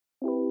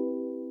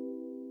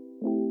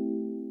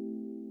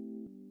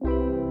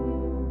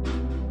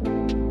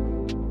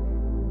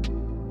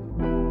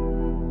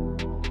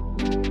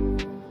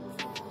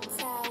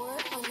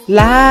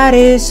Light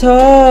is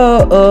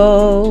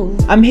ho.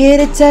 I'm here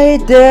to tell you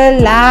the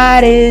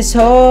light is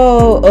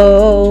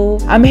ho.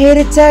 I'm here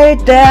to tell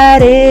you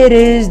that it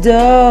is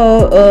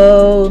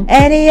dope.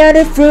 Any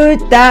other fruit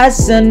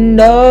that's a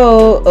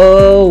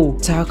no.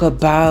 Talk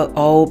about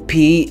OP,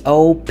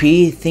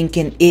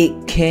 thinking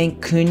it can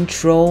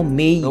control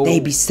me. No. They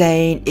be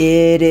saying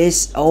it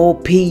is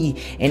OP,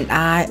 and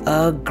I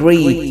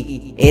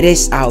agree. It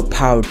is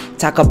outpowered.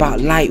 Talk about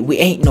light, we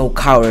ain't no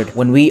coward.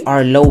 When we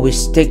are low, we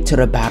stick to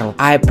the battle.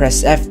 I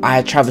press F,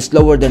 I travel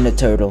slower than a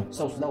turtle.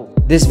 So slow.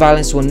 This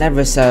violence will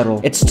never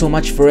settle. It's too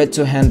much for it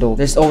to handle.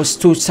 There's always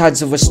two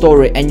sides of a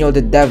story, and you're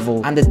the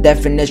devil. I'm the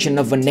definition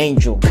of an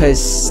angel.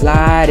 Cause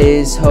light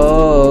is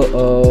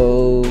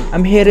ho.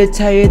 I'm here to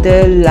tell you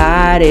the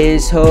light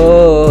is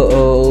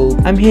ho.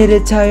 I'm here to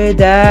tell you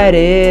that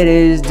it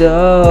is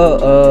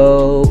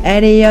dope.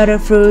 Any other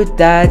fruit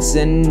that's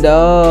a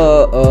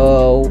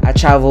no. I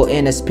travel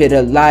in a speed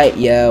of light,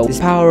 yeah. This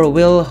power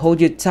will hold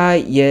you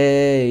tight,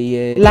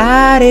 yeah.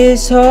 Light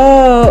is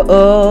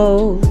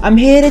ho. I'm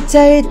here to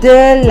tell you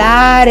the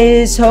light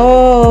is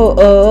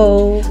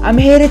ho. I'm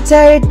here to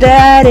tell you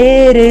that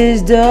it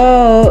is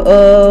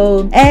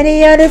dope.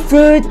 Any other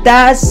fruit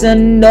that's a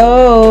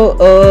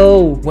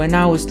no. When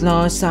I was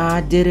lost,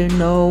 I didn't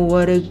know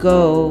where to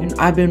go, and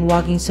I've been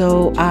walking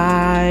so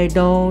I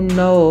don't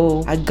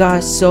know. I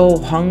got so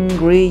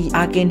hungry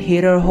I can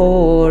hear a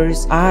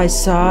horse. I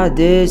saw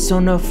this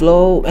on the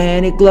floor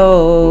and it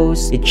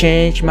glows. It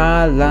changed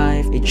my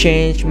life. It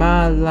changed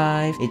my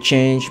life. It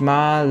changed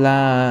my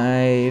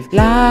life.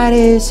 Light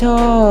is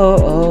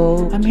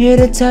ho. I'm here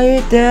to tell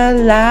you that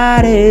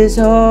light is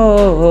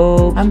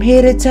ho. I'm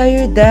here to tell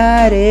you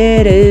that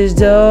it is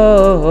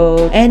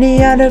dope.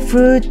 Any other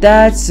fruit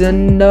that's a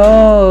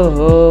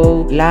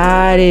no.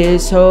 Light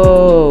is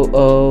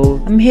ho.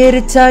 I'm here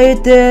to tell you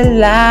the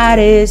light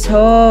is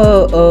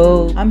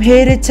ho. I'm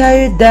here to tell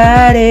you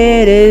that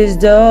it is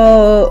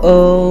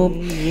dope.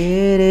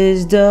 It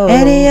is dope.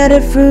 Any other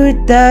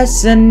fruit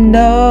that's a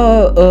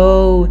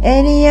no.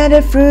 Any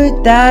other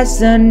fruit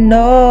that's a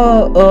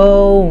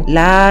no.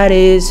 Light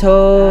is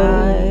ho.